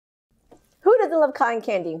Who doesn't love cotton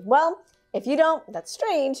candy? Well, if you don't, that's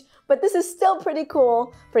strange, but this is still pretty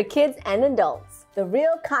cool for kids and adults. The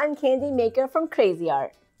real cotton candy maker from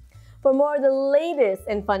Cra-Z-Art. For more of the latest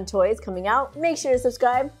and fun toys coming out, make sure to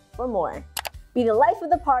subscribe for more. Be the life of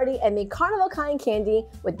the party and make carnival cotton candy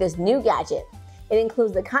with this new gadget. It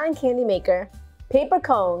includes the cotton candy maker, paper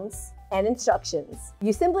cones, and instructions.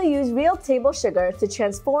 You simply use real table sugar to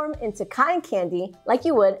transform into cotton candy like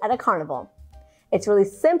you would at a carnival. It's really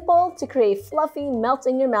simple to create fluffy,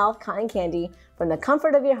 melt-in-your-mouth cotton candy from the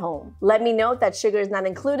comfort of your home. Let me note that sugar is not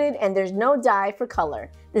included and there's no dye for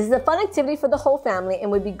color. This is a fun activity for the whole family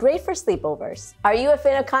and would be great for sleepovers. Are you a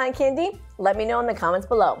fan of cotton candy? Let me know in the comments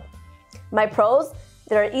below. My pros,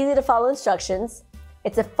 there are easy to follow instructions,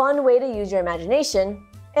 it's a fun way to use your imagination,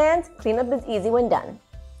 and cleanup is easy when done.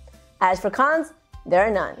 As for cons, there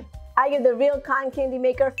are none. I give the real cotton candy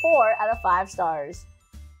maker 4 out of 5 stars.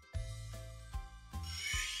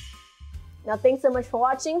 Now thanks so much for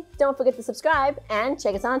watching. Don't forget to subscribe and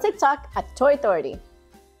check us out on TikTok at The Toy Authority.